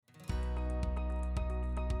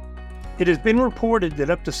It has been reported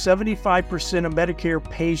that up to 75% of Medicare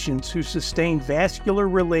patients who sustain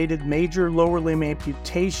vascular-related major lower limb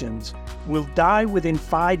amputations will die within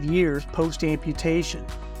 5 years post-amputation.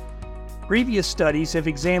 Previous studies have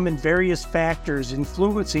examined various factors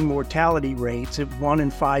influencing mortality rates at 1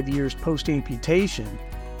 and 5 years post-amputation,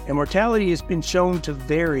 and mortality has been shown to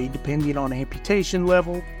vary depending on amputation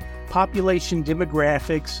level, population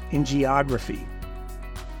demographics, and geography.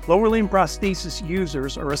 Lower limb prosthesis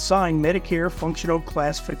users are assigned Medicare functional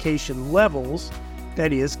classification levels,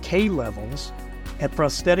 that is, K levels, at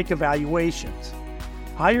prosthetic evaluations.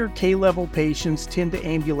 Higher K-level patients tend to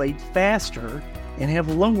ambulate faster and have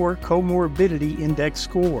lower comorbidity index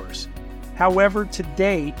scores. However, to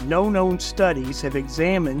date, no known studies have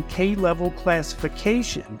examined K-level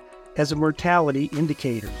classification as a mortality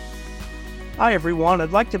indicator. Hi everyone, I'd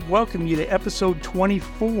like to welcome you to episode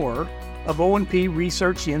 24 of O&P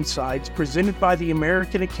Research Insights presented by the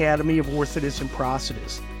American Academy of Orthotists and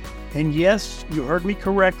Prosthetists. And yes, you heard me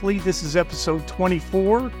correctly, this is episode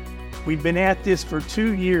 24. We've been at this for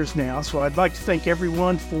 2 years now, so I'd like to thank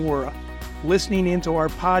everyone for listening into our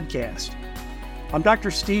podcast. I'm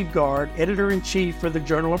Dr. Steve Gard, Editor-in-Chief for the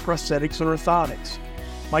Journal of Prosthetics and Orthotics.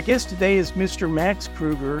 My guest today is Mr. Max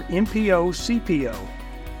Kruger, MPO, CPO.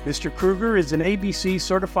 Mr. Kruger is an ABC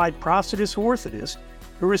certified prosthetist orthotist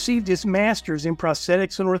who received his master's in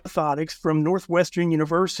prosthetics and orthotics from Northwestern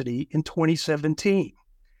University in 2017.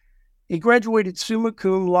 He graduated summa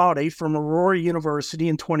cum laude from Aurora University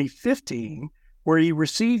in 2015, where he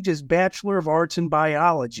received his Bachelor of Arts in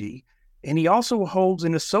Biology, and he also holds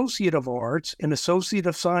an Associate of Arts and Associate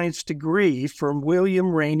of Science degree from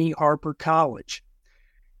William Rainey Harper College.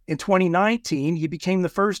 In 2019, he became the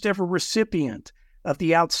first ever recipient of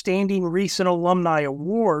the Outstanding Recent Alumni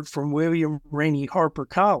Award from William Rainey Harper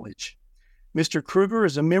College. Mr. Kruger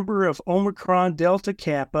is a member of Omicron Delta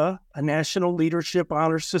Kappa, a National Leadership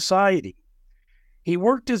Honor Society. He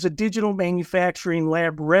worked as a digital manufacturing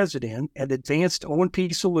lab resident at Advanced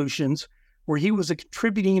O&P Solutions, where he was a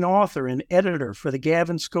contributing author and editor for the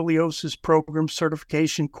Gavin Scoliosis Program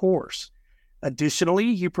certification course.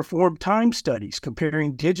 Additionally, he performed time studies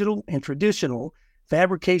comparing digital and traditional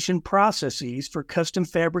fabrication processes for custom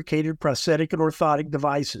fabricated prosthetic and orthotic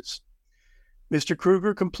devices. Mr.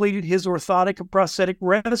 Kruger completed his orthotic and prosthetic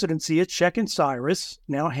residency at Scheck and Cyrus,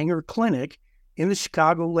 now Hanger Clinic, in the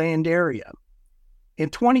Chicagoland area. In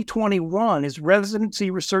 2021, his residency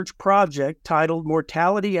research project titled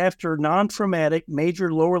Mortality After Nontraumatic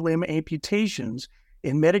Major Lower Limb Amputations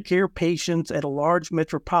in Medicare Patients at a Large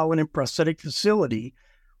Metropolitan Prosthetic Facility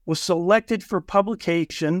was selected for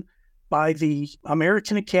publication by the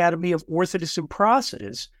American Academy of Orthotists and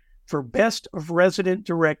Prosthetists for Best of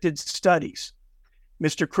Resident-Directed Studies.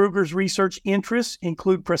 Mr. Kruger's research interests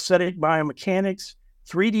include prosthetic biomechanics,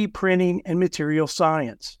 3D printing, and material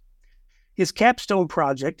science. His capstone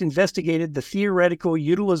project investigated the theoretical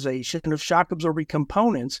utilization of shock-absorbing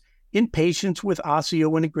components in patients with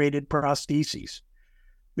osseointegrated prostheses.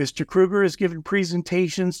 Mr. Kruger has given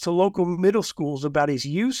presentations to local middle schools about his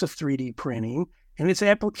use of 3D printing and its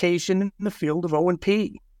application in the field of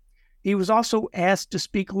O&P. He was also asked to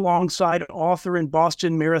speak alongside author and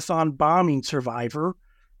Boston Marathon bombing survivor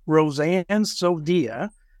Roseanne Sodia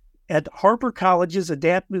at Harper College's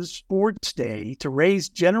Adaptive Sports Day to raise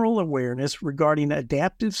general awareness regarding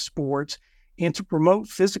adaptive sports and to promote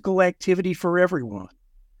physical activity for everyone.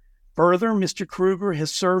 Further, Mr. Kruger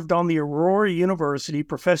has served on the Aurora University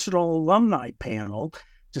Professional Alumni Panel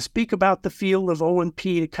to speak about the field of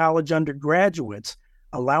O&P to college undergraduates,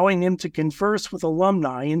 allowing them to converse with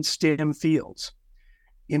alumni in STEM fields.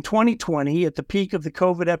 In 2020, at the peak of the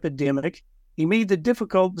COVID epidemic, he made the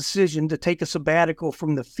difficult decision to take a sabbatical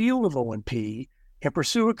from the field of O&P and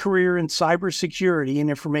pursue a career in cybersecurity and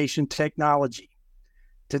information technology.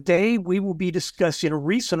 Today, we will be discussing a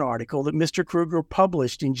recent article that Mr. Kruger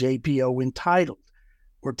published in JPO entitled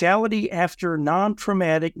Mortality After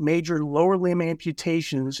Non-Traumatic Major Lower Limb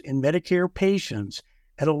Amputations in Medicare Patients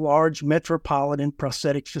at a Large Metropolitan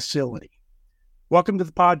Prosthetic Facility. Welcome to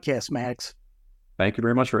the podcast, Max. Thank you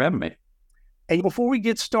very much for having me. And before we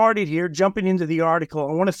get started here, jumping into the article,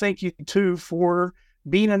 I want to thank you, too, for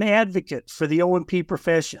being an advocate for the O&P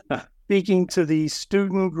profession, speaking to the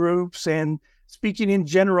student groups and speaking in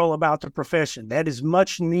general about the profession. That is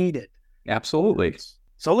much needed. Absolutely.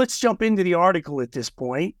 So let's jump into the article at this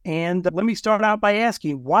point. And let me start out by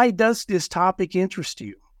asking, why does this topic interest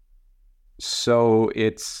you? So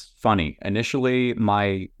it's funny. Initially,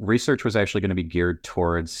 my research was actually going to be geared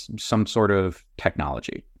towards some sort of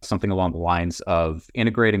technology, something along the lines of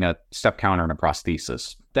integrating a step counter in a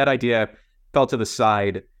prosthesis. That idea fell to the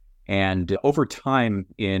side, And over time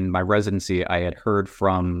in my residency, I had heard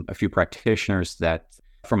from a few practitioners that,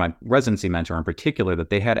 from my residency mentor in particular, that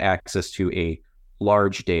they had access to a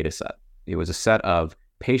large data set. It was a set of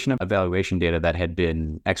patient evaluation data that had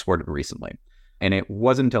been exported recently. And it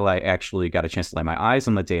wasn't until I actually got a chance to lay my eyes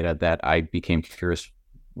on the data that I became curious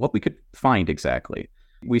what we could find exactly.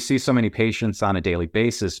 We see so many patients on a daily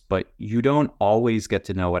basis, but you don't always get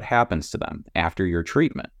to know what happens to them after your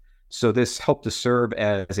treatment. So this helped to serve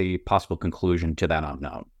as a possible conclusion to that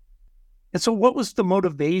unknown. And so what was the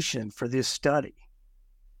motivation for this study?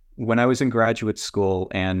 When I was in graduate school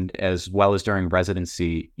and as well as during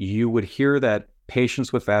residency, you would hear that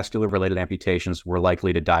patients with vascular-related amputations were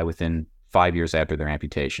likely to die within 5 years after their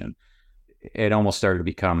amputation. It almost started to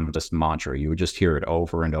become this mantra. You would just hear it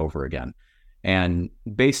over and over again. And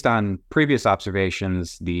based on previous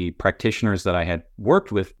observations, the practitioners that I had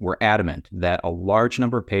worked with were adamant that a large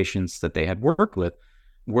number of patients that they had worked with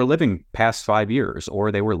were living past 5 years,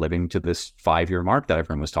 or they were living to this 5-year mark that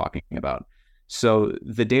everyone was talking about. So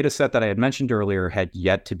the data set that I had mentioned earlier had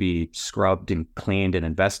yet to be scrubbed and cleaned and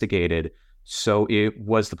investigated. So it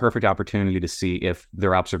was the perfect opportunity to see if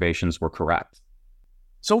their observations were correct.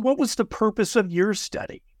 So what was the purpose of your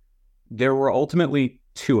study? There were ultimately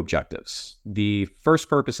two objectives. The first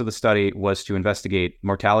purpose of the study was to investigate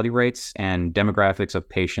mortality rates and demographics of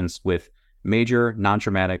patients with major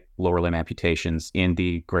non-traumatic lower limb amputations in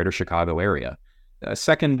the greater Chicago area. The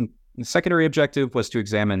secondary objective was to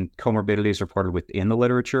examine comorbidities reported within the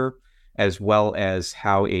literature, as well as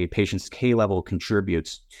how a patient's K level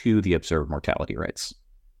contributes to the observed mortality rates.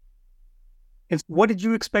 And what did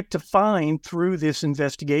you expect to find through this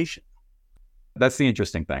investigation? That's the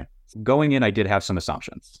interesting thing. Going in, I did have some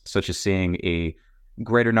assumptions, such as seeing a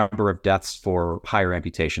greater number of deaths for higher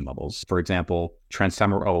amputation levels. For example,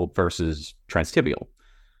 transfemoral versus transtibial.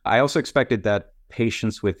 I also expected that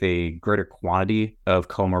patients with a greater quantity of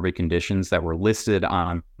comorbid conditions that were listed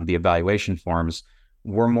on the evaluation forms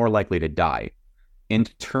were more likely to die. In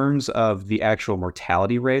terms of the actual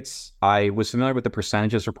mortality rates, I was familiar with the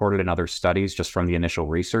percentages reported in other studies just from the initial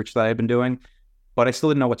research that I had been doing, but I still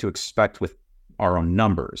didn't know what to expect with our own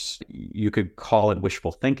numbers. You could call it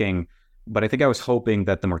wishful thinking, but I think I was hoping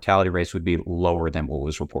that the mortality rates would be lower than what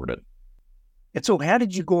was reported. And so how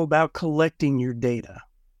did you go about collecting your data?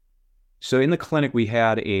 So in the clinic, we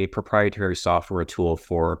had a proprietary software tool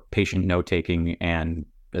for patient note-taking and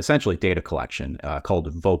essentially data collection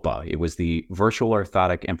called VOPA. It was the Virtual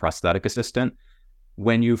Orthotic and Prosthetic Assistant.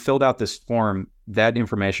 When you filled out this form, that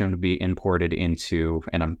information would be imported into,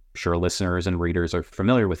 and I'm sure listeners and readers are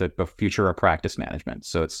familiar with it, but Futura Practice Management.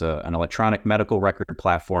 So it's an electronic medical record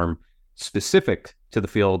platform specific to the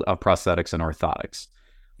field of prosthetics and orthotics.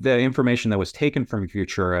 The information that was taken from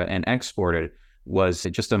Futura and exported was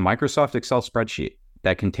just a Microsoft Excel spreadsheet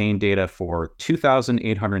that contained data for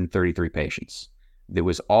 2,833 patients. There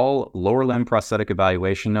was all lower limb prosthetic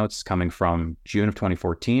evaluation notes coming from June of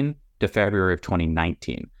 2014 to February of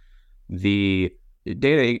 2019. The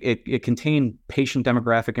data, it contained patient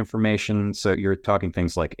demographic information. So you're talking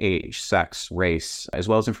things like age, sex, race, as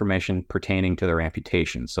well as information pertaining to their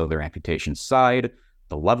amputation. So their amputation side,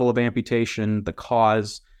 the level of amputation, the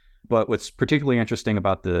cause. But what's particularly interesting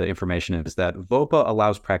about the information is that VOPA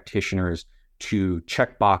allows practitioners to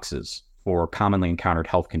check boxes for commonly encountered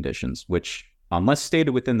health conditions, which, unless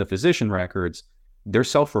stated within the physician records, they're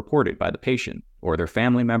self-reported by the patient or their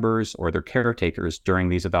family members or their caretakers during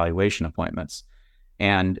these evaluation appointments.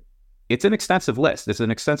 And it's an extensive list. It's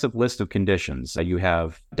an extensive list of conditions. You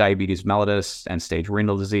have diabetes mellitus, end-stage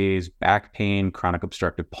renal disease, back pain, chronic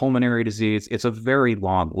obstructive pulmonary disease. It's a very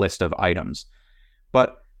long list of items.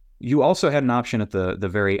 But you also had an option at the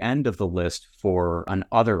very end of the list for an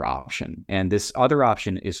other option. And this other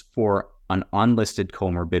option is for an unlisted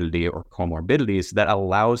comorbidity or comorbidities that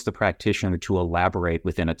allows the practitioner to elaborate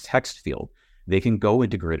within a text field. They can go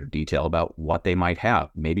into greater detail about what they might have.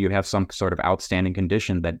 Maybe you have some sort of outstanding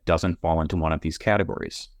condition that doesn't fall into one of these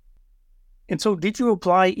categories. And so did you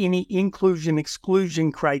apply any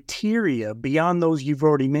inclusion-exclusion criteria beyond those you've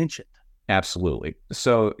already mentioned? Absolutely.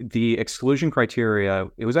 So the exclusion criteria,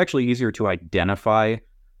 it was actually easier to identify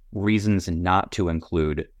reasons not to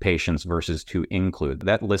include patients versus to include.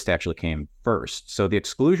 That list actually came first. So the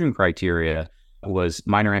exclusion criteria was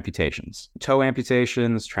minor amputations, toe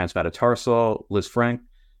amputations, transmetatarsal, Lisfranc,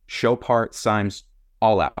 Chopart, Symes,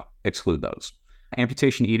 all out, exclude those.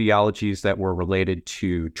 Amputation etiologies that were related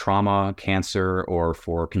to trauma, cancer, or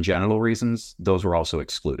for congenital reasons, those were also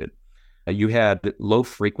excluded. You had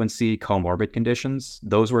low-frequency comorbid conditions.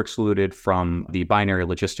 Those were excluded from the binary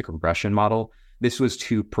logistic regression model This was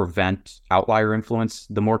to prevent outlier influence.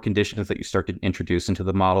 The more conditions that you start to introduce into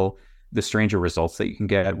the model, the stranger results that you can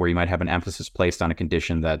get, where you might have an emphasis placed on a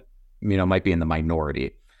condition that, might be in the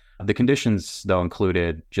minority. The conditions, though,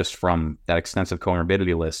 included, just from that extensive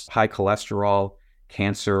comorbidity list, high cholesterol,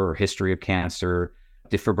 cancer or history of cancer,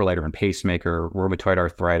 defibrillator and pacemaker, rheumatoid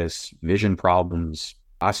arthritis, vision problems,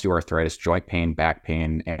 osteoarthritis, joint pain, back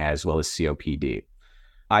pain, as well as COPD.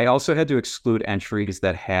 I also had to exclude entries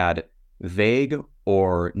that had vague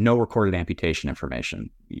or no recorded amputation information.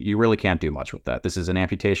 You really can't do much with that. This is an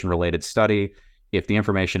amputation-related study. If the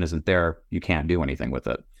information isn't there, you can't do anything with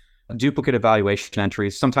it. Duplicate evaluation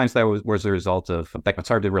entries, sometimes that was a result of, it's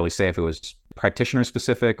hard to really say if it was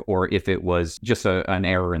practitioner-specific or if it was just an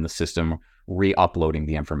error in the system re-uploading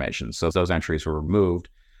the information. So those entries were removed.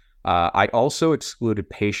 I also excluded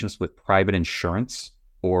patients with private insurance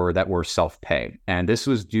or that were self-pay. And this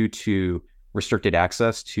was due to restricted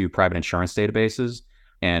access to private insurance databases.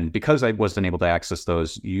 And because I wasn't able to access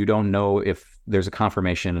those, you don't know if there's a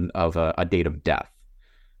confirmation of a date of death.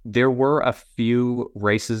 There were a few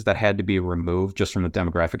races that had to be removed just from the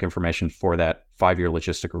demographic information for that 5-year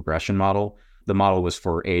logistic regression model. The model was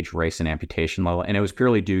for age, race, and amputation level, and it was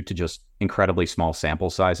purely due to just incredibly small sample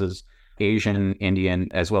sizes. Asian, Indian,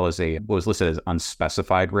 as well as what was listed as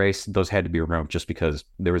unspecified race, those had to be removed just because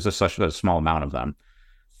there was such a small amount of them.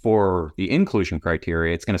 For the inclusion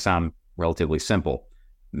criteria, it's going to sound relatively simple.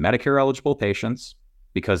 Medicare eligible patients,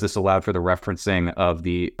 because this allowed for the referencing of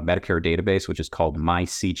the Medicare database, which is called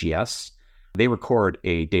MyCGS, they record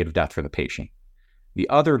a date of death for the patient. The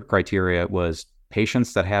other criteria was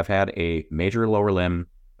patients that have had a major lower limb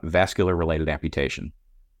vascular-related amputation.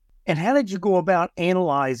 And how did you go about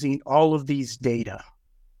analyzing all of these data?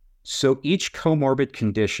 So each comorbid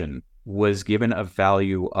condition was given a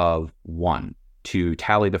value of 1 to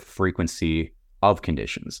tally the frequency of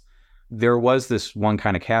conditions. There was this one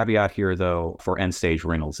kind of caveat here, though, for end-stage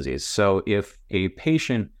renal disease. So if a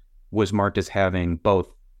patient was marked as having both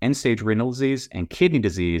end-stage renal disease and kidney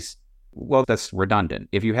disease, well, that's redundant.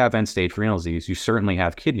 If you have end-stage renal disease, you certainly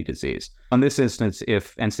have kidney disease. On this instance,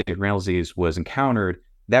 if end-stage renal disease was encountered,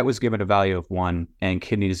 that was given a value of 1 and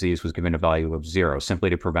kidney disease was given a value of 0, simply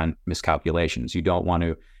to prevent miscalculations. You don't want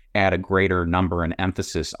to add a greater number and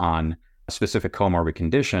emphasis on a specific comorbid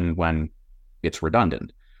condition when it's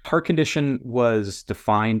redundant. Heart condition was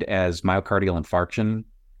defined as myocardial infarction,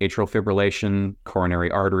 atrial fibrillation, coronary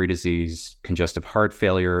artery disease, congestive heart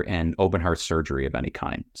failure, and open heart surgery of any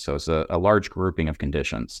kind. So it's a large grouping of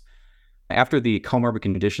conditions. After the comorbid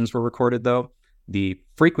conditions were recorded, though, the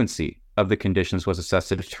frequency of the conditions was assessed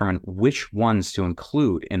to determine which ones to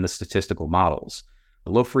include in the statistical models.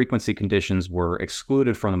 The low frequency conditions were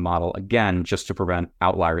excluded from the model, again, just to prevent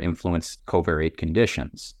outlier influence covariate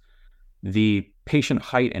conditions. The patient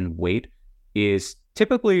height and weight is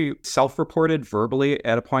typically self-reported verbally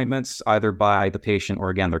at appointments, either by the patient or,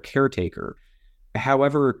 again, their caretaker.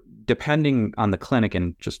 However, depending on the clinic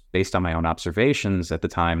and just based on my own observations at the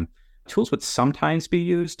time, tools would sometimes be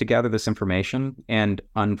used to gather this information. And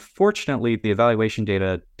unfortunately, the evaluation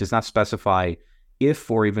data does not specify if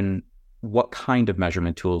or even what kind of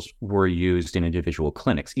measurement tools were used in individual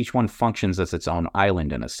clinics. Each one functions as its own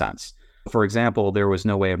island in a sense. For example, there was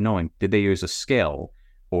no way of knowing, did they use a scale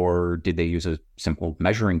or did they use a simple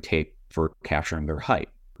measuring tape for capturing their height?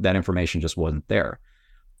 That information just wasn't there.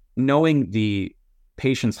 Knowing the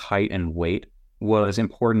patient's height and weight was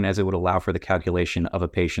important as it would allow for the calculation of a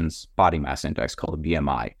patient's body mass index called a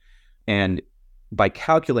BMI. And by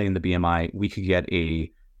calculating the BMI, we could get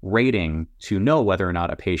a rating to know whether or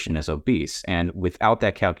not a patient is obese. And without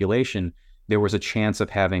that calculation, there was a chance of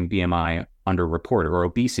having BMI underreported or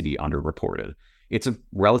obesity underreported. It's a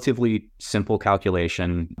relatively simple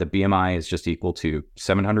calculation. The BMI is just equal to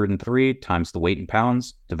 703 times the weight in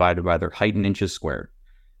pounds divided by their height in inches squared.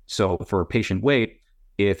 So for patient weight,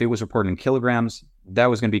 if it was reported in kilograms, that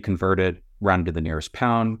was going to be converted, rounded to the nearest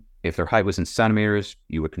pound. If their height was in centimeters,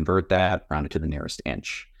 you would convert that, rounded to the nearest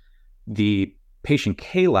inch. The patient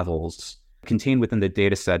K levels contained within the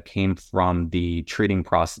data set came from the treating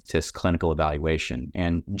prosthetist clinical evaluation.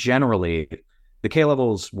 And generally, the K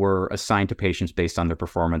levels were assigned to patients based on their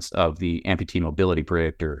performance of the amputee mobility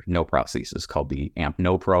predictor no prosthesis called the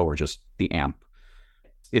AMP-NO-PRO or just the AMP.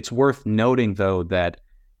 It's worth noting, though, that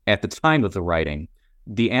at the time of the writing,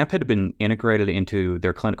 the AMP had been integrated into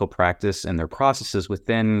their clinical practice and their processes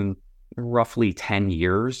within roughly 10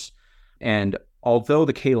 years. And although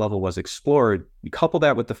the K level was explored, you couple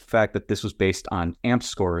that with the fact that this was based on AMP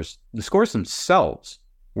scores, the scores themselves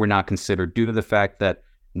were not considered due to the fact that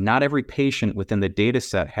not every patient within the data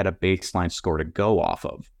set had a baseline score to go off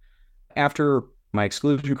of. After My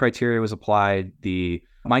exclusion criteria was applied. The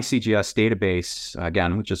MyCGS database,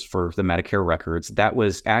 again, which is for the Medicare records, that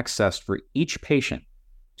was accessed for each patient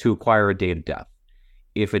to acquire a date of death.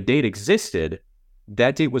 If a date existed,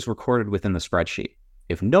 that date was recorded within the spreadsheet.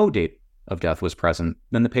 If no date of death was present,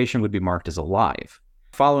 then the patient would be marked as alive.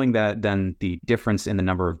 Following that, then the difference in the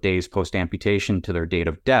number of days post-amputation to their date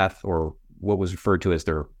of death, or what was referred to as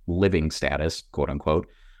their living status, quote unquote,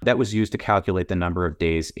 that was used to calculate the number of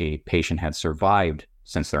days a patient had survived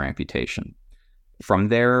since their amputation. From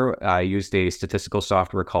there, I used a statistical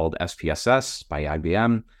software called SPSS by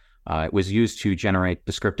IBM. It was used to generate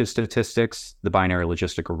descriptive statistics, the binary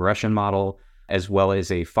logistic regression model, as well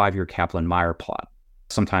as a 5-year Kaplan-Meier plot,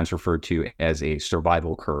 sometimes referred to as a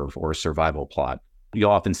survival curve or survival plot.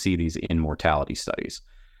 You'll often see these in mortality studies.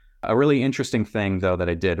 A really interesting thing, though, that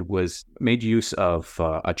I did was made use of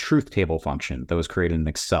a truth table function that was created in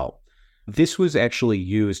Excel. This was actually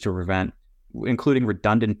used to prevent including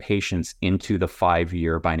redundant patients into the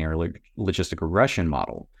 5-year binary logistic regression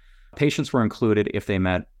model. Patients were included if they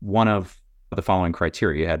met one of the following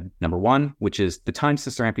criteria. You had number one, which is the time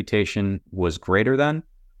since their amputation was greater than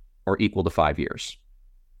or equal to 5 years.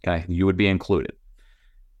 Okay, you would be included.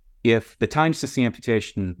 If the time since the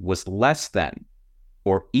amputation was less than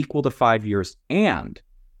or equal to 5 years and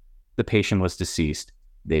the patient was deceased,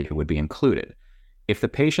 they would be included. If the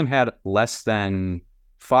patient had less than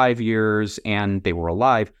 5 years and they were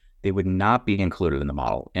alive, they would not be included in the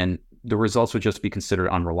model. And the results would just be considered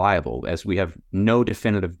unreliable, as we have no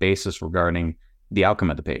definitive basis regarding the outcome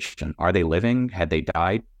of the patient. Are they living? Had they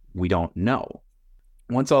died? We don't know.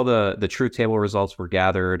 Once all the truth table results were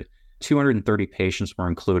gathered, 230 patients were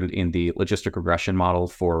included in the logistic regression model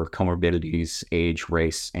for comorbidities, age,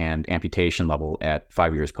 race, and amputation level at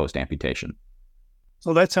 5 years post-amputation.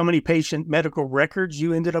 So that's how many patient medical records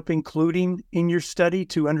you ended up including in your study,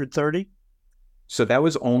 230? So that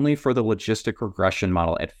was only for the logistic regression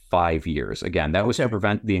model at 5 years. Again, that was to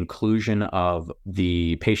prevent the inclusion of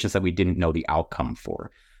the patients that we didn't know the outcome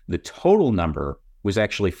for. The total number was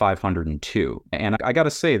actually 502. And I got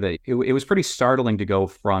to say that it was pretty startling to go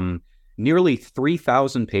from nearly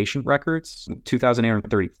 3,000 patient records,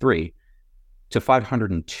 2,833, to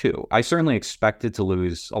 502. I certainly expected to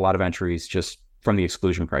lose a lot of entries just from the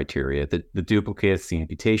exclusion criteria, the duplicates, the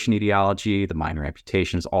amputation etiology, the minor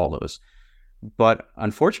amputations, all those. But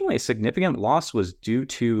unfortunately, a significant loss was due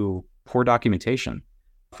to poor documentation.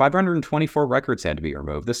 524 records had to be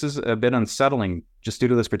removed. This is a bit unsettling just due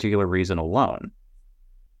to this particular reason alone.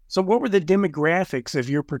 So what were the demographics of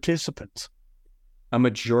your participants? A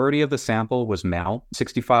majority of the sample was male.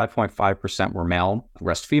 65.5% were male, the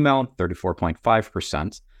rest female,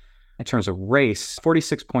 34.5%. In terms of race,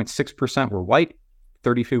 46.6% were white,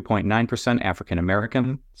 32.9% African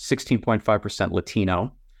American, 16.5%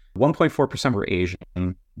 Latino, 1.4% were Asian,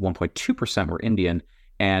 1.2% were Indian,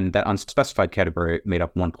 and that unspecified category made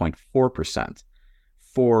up 1.4%.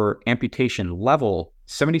 For amputation level,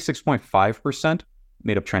 76.5%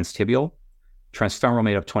 made up transtibial, transfemoral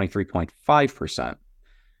made up 23.5%.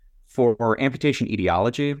 For amputation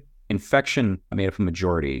etiology, infection made up a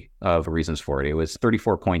majority of reasons for it. It was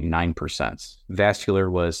 34.9%. Vascular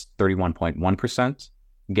was 31.1%.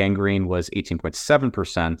 Gangrene was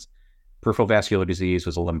 18.7%. Peripheral vascular disease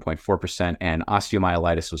was 11.4%, and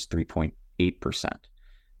osteomyelitis was 3.8%.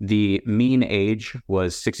 The mean age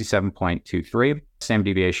was 67.23, standard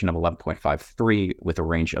deviation of 11.53 with a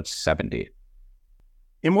range of 70.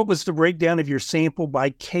 And what was the breakdown of your sample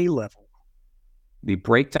by K level? The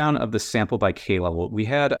breakdown of the sample by K level, we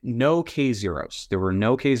had no K0s. There were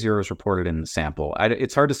no K0s reported in the sample.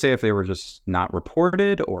 It's hard to say if they were just not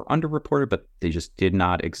reported or underreported, but they just did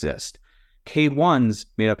not exist. K1s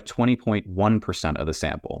made up 20.1% of the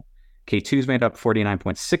sample. K2s made up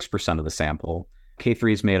 49.6% of the sample.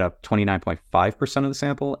 K3s made up 29.5% of the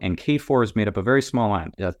sample. And K4s made up a very small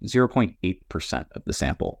amount, 0.8% of the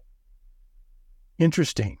sample.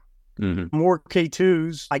 Interesting. Mm-hmm. More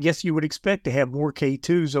K2s. I guess you would expect to have more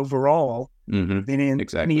K2s overall than in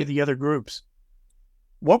any of the other groups.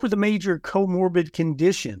 What were the major comorbid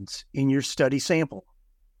conditions in your study sample?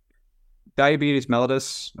 Diabetes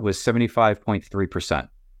mellitus was 75.3%.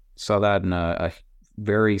 Saw that in a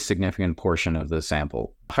very significant portion of the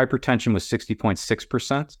sample. Hypertension was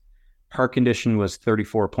 60.6%. Heart condition was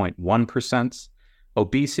 34.1%.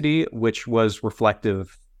 Obesity, which was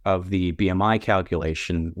reflective of the BMI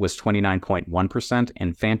calculation, was 29.1%,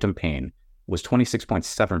 and phantom pain was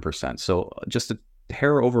 26.7%. So just a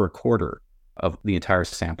hair over a quarter of the entire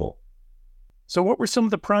sample. So what were some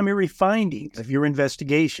of the primary findings of your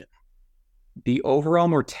investigation? The overall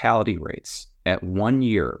mortality rates at 1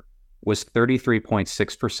 year was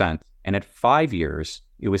 33.6% And at 5 years,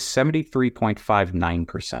 it was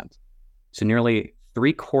 73.59%. So nearly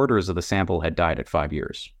 3/4 of the sample had died at 5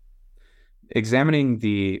 years. Examining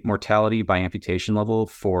the mortality by amputation level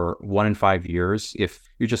for 1 and 5 years, if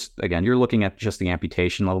you're looking at just the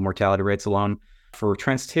amputation level mortality rates alone, for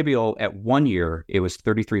transtibial at 1 year, it was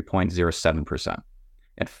 33.07%.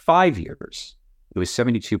 At 5 years, it was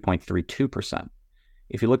 72.32%.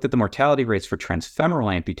 If you looked at the mortality rates for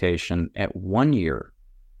transfemoral amputation at 1 year,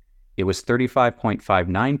 it was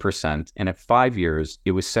 35.59%, and at 5 years,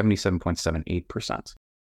 it was 77.78%.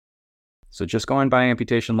 So just going by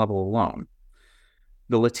amputation level alone,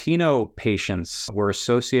 the Latino patients were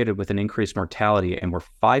associated with an increased mortality and were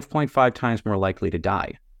 5.5 times more likely to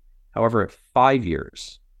die. However, at 5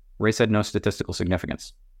 years, race had no statistical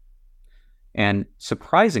significance. And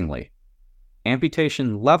surprisingly,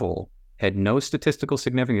 amputation level had no statistical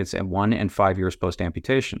significance at 1 and 5 years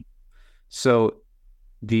post-amputation. So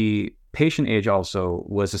the patient age also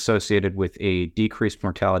was associated with a decreased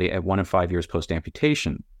mortality at 1 and 5 years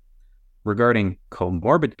post-amputation. Regarding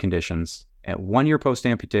comorbid conditions, at 1 year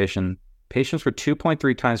post-amputation, patients were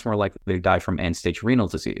 2.3 times more likely to die from end-stage renal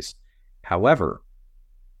disease. However,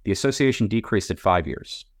 the association decreased at 5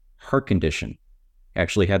 years. Heart condition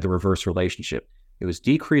actually had the reverse relationship. It was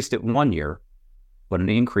decreased at 1 year, but it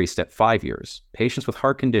increased at 5 years. Patients with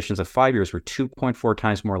heart conditions at 5 years were 2.4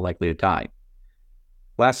 times more likely to die.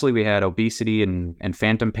 Lastly, we had obesity and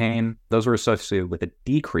phantom pain. Those were associated with a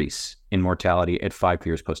decrease in mortality at 5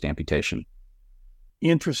 years post-amputation.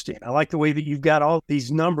 Interesting. I like the way that you've got all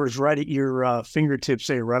these numbers right at your fingertips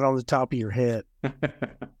there, right on the top of your head.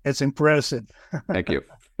 It's impressive. Thank you.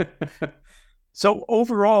 So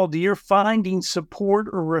overall, do your findings support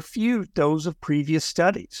or refute those of previous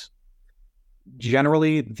studies?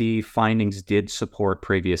 Generally, the findings did support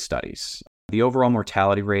previous studies. The overall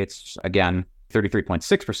mortality rates, again,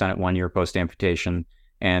 33.6% at 1 year post-amputation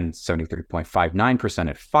and 73.59%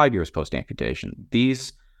 at 5 years post-amputation.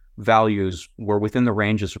 These values were within the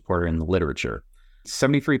ranges reported in the literature.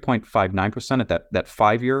 73.59% at that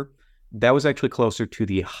 5 year, that was actually closer to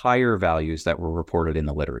the higher values that were reported in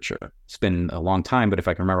the literature. It's been a long time, but if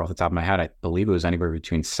I can remember off the top of my head, I believe it was anywhere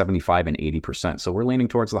between 75 and 80%. So we're leaning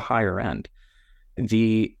towards the higher end.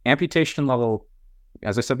 The amputation level,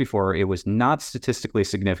 as I said before, it was not statistically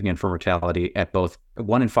significant for mortality at both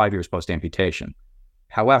 1 and 5 years post-amputation.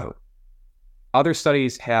 However, other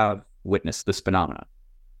studies have witnessed this phenomenon.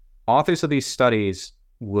 Authors of these studies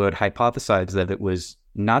would hypothesize that it was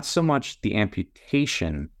not so much the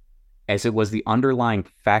amputation as it was the underlying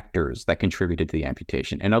factors that contributed to the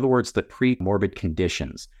amputation. In other words, the pre-morbid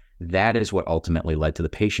conditions. That is what ultimately led to the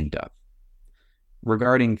patient death.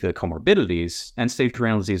 Regarding the comorbidities, end-stage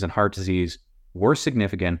renal disease and heart disease were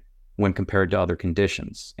significant when compared to other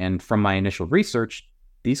conditions. And from my initial research,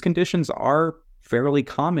 these conditions are fairly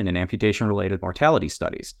common in amputation-related mortality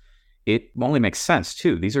studies. It only makes sense,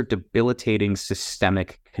 too. These are debilitating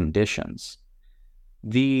systemic conditions.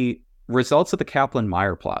 The results of the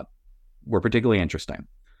Kaplan-Meier plot were particularly interesting.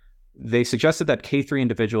 They suggested that K3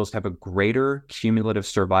 individuals have a greater cumulative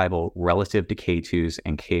survival relative to K2s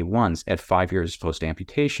and K1s at 5 years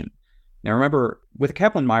post-amputation. Now remember, with a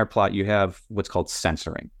Kaplan-Meier plot, you have what's called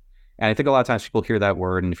censoring. And I think a lot of times people hear that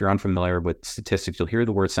word, and if you're unfamiliar with statistics, you'll hear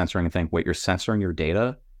the word censoring and think, wait, you're censoring your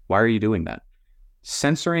data? Why are you doing that?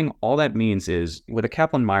 Censoring, all that means is, with a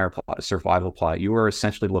Kaplan-Meier plot, a survival plot, you are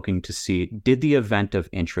essentially looking to see, did the event of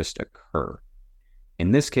interest occur?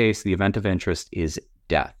 In this case, the event of interest is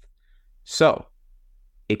death. So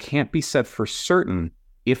it can't be said for certain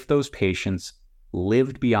if those patients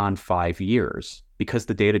lived beyond 5 years because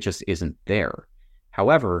the data just isn't there.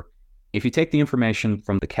 However, if you take the information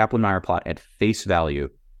from the Kaplan-Meier plot at face value,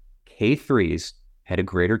 K3s had a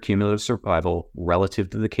greater cumulative survival relative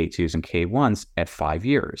to the K2s and K1s at 5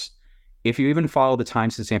 years. If you even follow the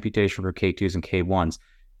time since amputation for K2s and K1s,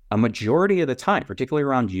 a majority of the time, particularly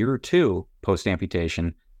around year 2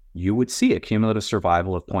 post-amputation, you would see a cumulative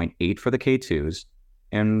survival of 0.8 for the K2s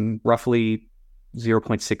and roughly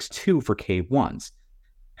 0.62 for K1s.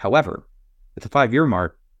 However, at the 5 year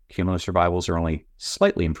mark, cumulative survivals are only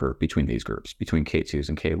slightly improved between these groups, between K2s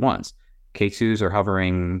and K1s. K2s are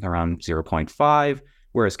hovering around 0.5,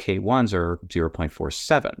 whereas K1s are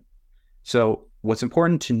 0.47. So what's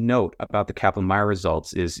important to note about the Kaplan-Meier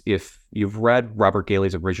results is if you've read Robert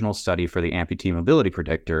Galey's original study for the amputee mobility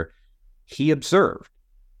predictor, he observed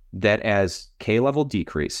that as K level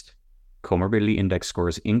decreased, comorbidity index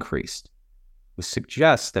scores increased, which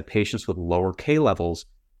suggests that patients with lower K levels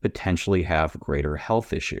potentially have greater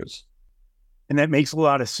health issues. And that makes a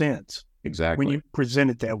lot of sense. Exactly. When you present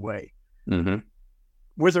it that way. Mm-hmm.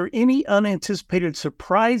 Were there any unanticipated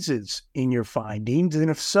surprises in your findings? And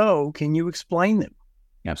if so, can you explain them?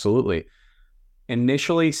 Absolutely.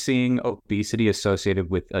 Initially seeing obesity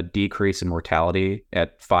associated with a decrease in mortality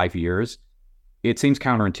at 5 years, it seems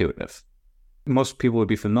counterintuitive. Most people would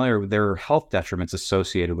be familiar with their health detriments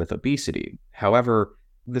associated with obesity. However,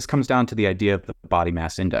 this comes down to the idea of the body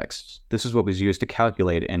mass index. This is what was used to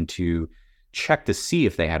calculate and to check to see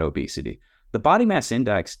if they had obesity. The body mass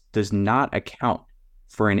index does not account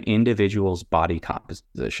for an individual's body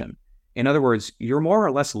composition. In other words, you're more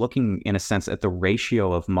or less looking, in a sense, at the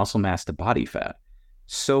ratio of muscle mass to body fat.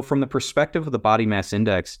 So from the perspective of the body mass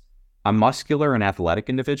index, a muscular and athletic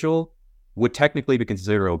individual would technically be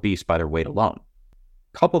considered obese by their weight alone.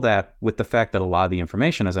 Couple that with the fact that a lot of the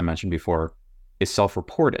information, as I mentioned before, is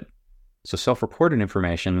self-reported. So self-reported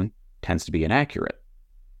information tends to be inaccurate.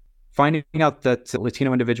 Finding out that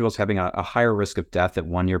Latino individuals having a higher risk of death at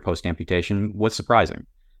 1 year post-amputation was surprising.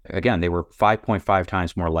 Again, they were 5.5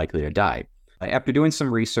 times more likely to die. After doing some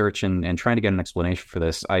research and trying to get an explanation for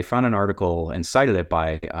this, I found an article and cited it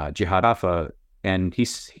by Jihad Afa, and he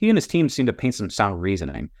and his team seemed to paint some sound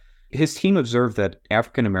reasoning. His team observed that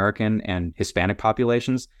African American and Hispanic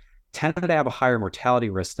populations tended to have a higher mortality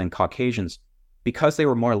risk than Caucasians because they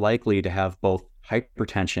were more likely to have both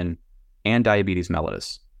hypertension and diabetes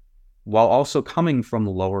mellitus, while also coming from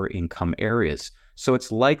lower income areas. So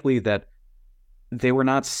it's likely that they were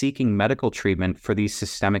not seeking medical treatment for these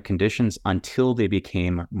systemic conditions until they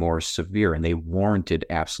became more severe and they warranted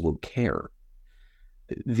absolute care.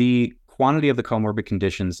 The quantity of the comorbid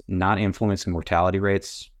conditions not influencing mortality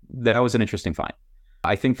rates, that was an interesting find.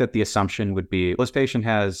 I think that the assumption would be, this patient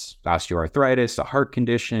has osteoarthritis, a heart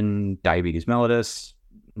condition, diabetes mellitus,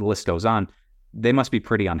 the list goes on. They must be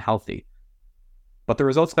pretty unhealthy. But the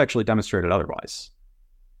results actually demonstrated otherwise.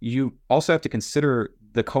 You also have to consider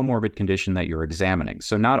the comorbid condition that you're examining.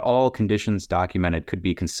 So not all conditions documented could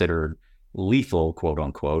be considered lethal, quote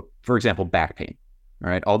unquote. For example, back pain,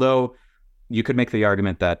 right? Although you could make the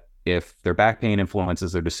argument that if their back pain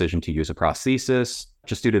influences their decision to use a prosthesis,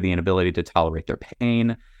 just due to the inability to tolerate their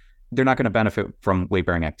pain, they're not going to benefit from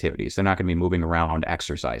weight-bearing activities. They're not going to be moving around,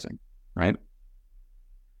 exercising, right?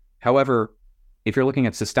 However, if you're looking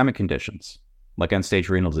at systemic conditions, like end-stage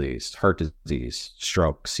renal disease, heart disease,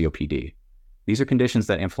 stroke, COPD, these are conditions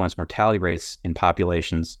that influence mortality rates in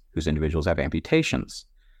populations whose individuals have amputations.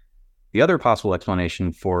 The other possible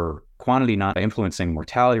explanation for quantity not influencing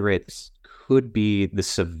mortality rates could be the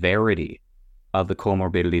severity of the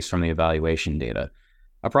comorbidities from the evaluation data.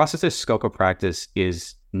 A prosthetist scope of practice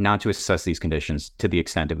is not to assess these conditions to the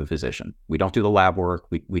extent of a physician. We don't do the lab work.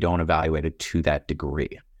 We don't evaluate it to that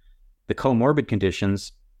degree. The comorbid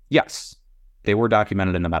conditions, yes, they were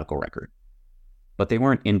documented in the medical record, but they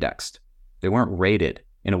weren't indexed. They weren't rated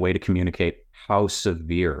in a way to communicate how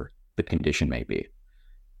severe the condition may be.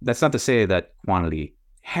 That's not to say that quantity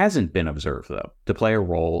hasn't been observed, though, to play a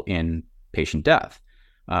role in patient death.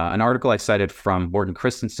 An article I cited from Morgan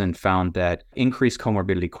Christensen found that increased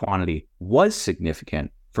comorbidity quantity was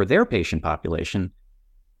significant for their patient population,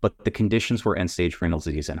 but the conditions were end-stage renal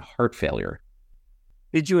disease and heart failure.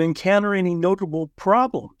 Did you encounter any notable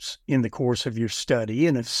problems in the course of your study?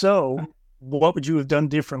 And if so, what would you have done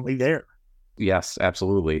differently there? Yes,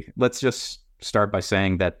 absolutely. Let's just start by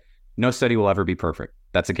saying that no study will ever be perfect.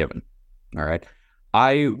 That's a given. All right.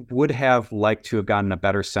 I would have liked to have gotten a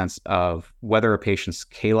better sense of whether a patient's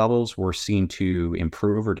K levels were seen to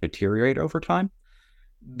improve or deteriorate over time.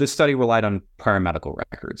 The study relied on prior medical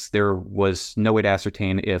records. There was no way to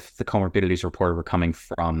ascertain if the comorbidities reported were coming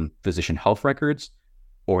from physician health records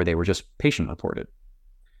or they were just patient reported.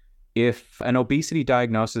 If an obesity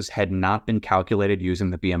diagnosis had not been calculated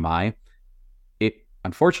using the BMI, it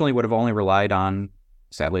unfortunately would have only relied on,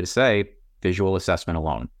 sadly to say, visual assessment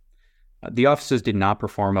alone. The offices did not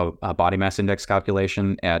perform a body mass index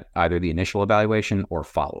calculation at either the initial evaluation or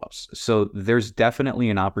follow-ups. So there's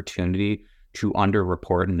definitely an opportunity to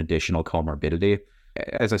underreport an additional comorbidity.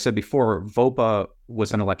 As I said before, VOPA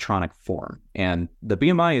was an electronic form, and the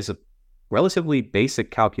BMI is a relatively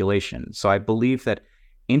basic calculation. So I believe that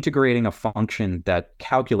integrating a function that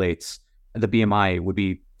calculates the BMI would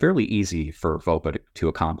be fairly easy for VOPA to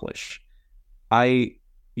accomplish. I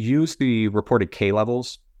used the reported K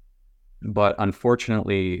levels, but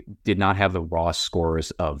unfortunately did not have the raw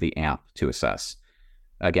scores of the AMP to assess.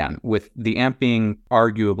 Again, with the AMP being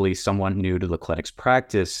arguably somewhat new to the clinic's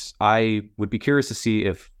practice, I would be curious to see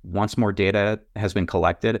if once more data has been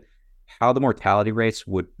collected, how the mortality rates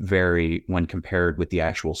would vary when compared with the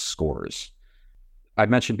actual scores. I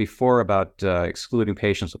mentioned before about excluding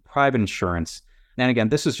patients with private insurance. And again,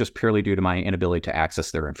 this is just purely due to my inability to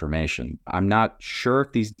access their information. I'm not sure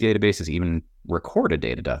if these databases even record a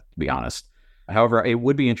data death, to be honest. However, it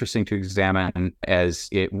would be interesting to examine, as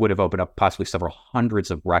it would have opened up possibly several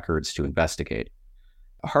hundreds of records to investigate.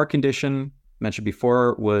 A heart condition, mentioned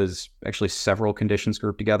before, was actually several conditions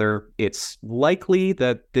grouped together. It's likely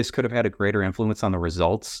that this could have had a greater influence on the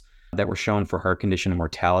results that were shown for heart condition and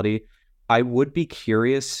mortality. I would be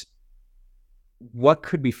curious what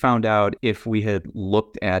could be found out if we had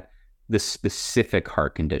looked at the specific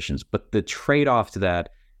heart conditions. But the trade-off to that,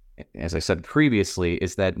 as I said previously,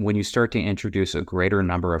 is that when you start to introduce a greater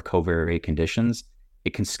number of covariate conditions,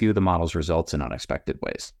 it can skew the model's results in unexpected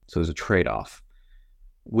ways. So there's a trade-off.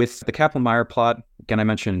 With the Kaplan-Meier plot, again, I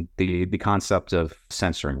mentioned the concept of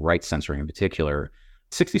censoring, right censoring in particular.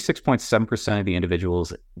 66.7% of the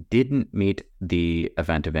individuals didn't meet the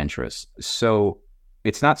event of interest. So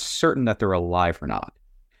it's not certain that they're alive or not.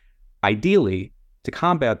 Ideally, to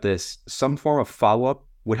combat this, some form of follow-up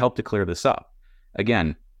would help to clear this up.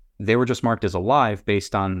 Again, they were just marked as alive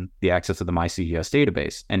based on the access to the MyCGS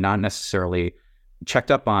database and not necessarily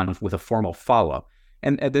checked up on with a formal follow-up.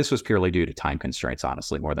 And this was purely due to time constraints,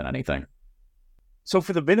 honestly, more than anything. So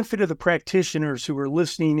for the benefit of the practitioners who are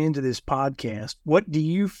listening into this podcast, what do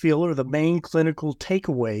you feel are the main clinical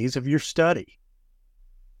takeaways of your study?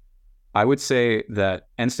 I would say that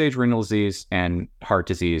end-stage renal disease and heart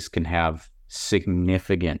disease can have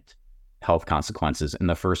significant health consequences in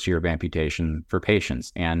the first year of amputation for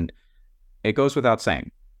patients. And it goes without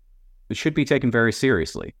saying, it should be taken very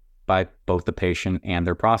seriously by both the patient and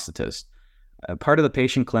their prosthetist. Part of the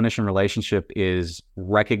patient-clinician relationship is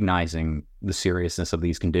recognizing the seriousness of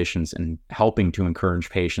these conditions and helping to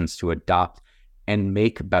encourage patients to adopt and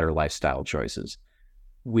make better lifestyle choices.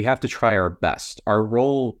 We have to try our best. Our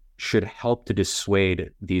role should help to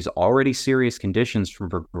dissuade these already serious conditions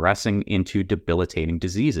from progressing into debilitating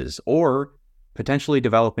diseases or potentially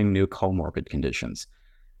developing new comorbid conditions.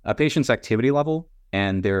 A patient's activity level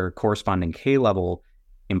and their corresponding K level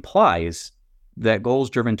implies that goals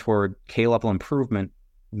driven toward K level improvement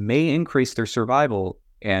may increase their survival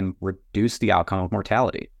and reduce the outcome of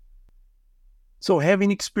mortality. So having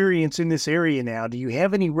experience in this area now, do you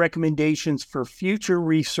have any recommendations for future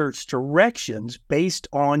research directions based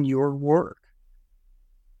on your work?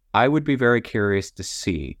 I would be very curious to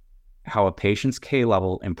see how a patient's K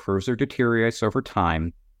level improves or deteriorates over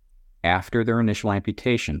time after their initial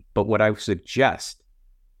amputation. But what I would suggest,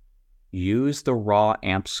 use the raw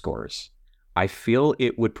AMP scores. I feel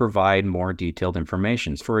it would provide more detailed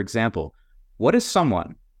information. For example, what does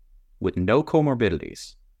someone with no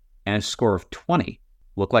comorbidities and a score of 20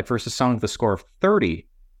 look like versus someone with a score of 30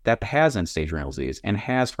 that has end-stage renal disease and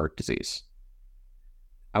has heart disease?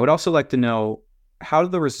 I would also like to know, how do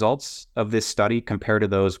the results of this study compare to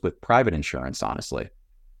those with private insurance, honestly?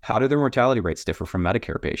 How do their mortality rates differ from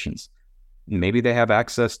Medicare patients? Maybe they have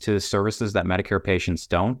access to services that Medicare patients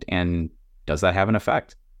don't, and does that have an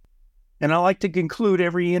effect? And I like to conclude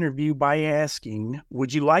every interview by asking,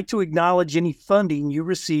 would you like to acknowledge any funding you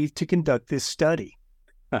received to conduct this study?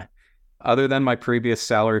 Other than my previous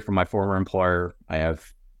salary from my former employer, I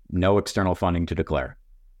have no external funding to declare.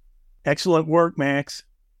 Excellent work, Max.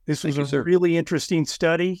 This was Thank you, a really interesting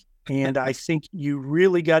study, and I think you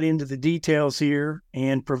really got into the details here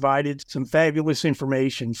and provided some fabulous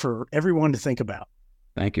information for everyone to think about.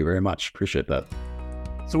 Thank you very much. Appreciate that.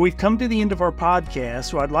 So we've come to the end of our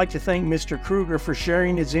podcast, so I'd like to thank Mr. Kruger for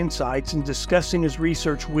sharing his insights and discussing his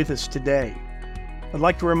research with us today. I'd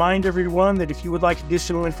like to remind everyone that if you would like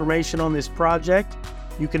additional information on this project,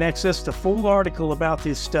 you can access the full article about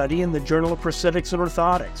this study in the Journal of Prosthetics and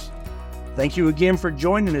Orthotics. Thank you again for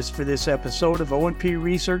joining us for this episode of O&P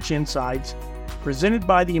Research Insights, presented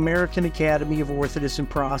by the American Academy of Orthotists and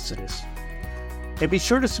Prosthetists. And be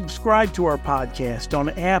sure to subscribe to our podcast on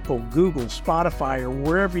Apple, Google, Spotify, or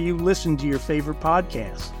wherever you listen to your favorite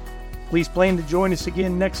podcasts. Please plan to join us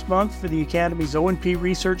again next month for the Academy's O&P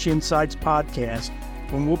Research Insights podcast,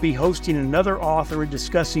 when we'll be hosting another author and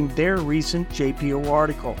discussing their recent JPO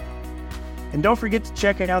article. And don't forget to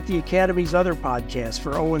check out the Academy's other podcasts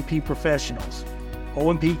for O&P professionals.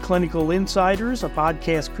 O&P Clinical Insiders, a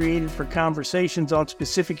podcast created for conversations on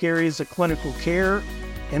specific areas of clinical care,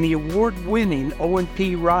 and the award-winning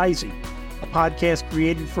O&P Rising, a podcast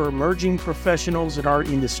created for emerging professionals in our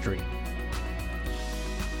industry.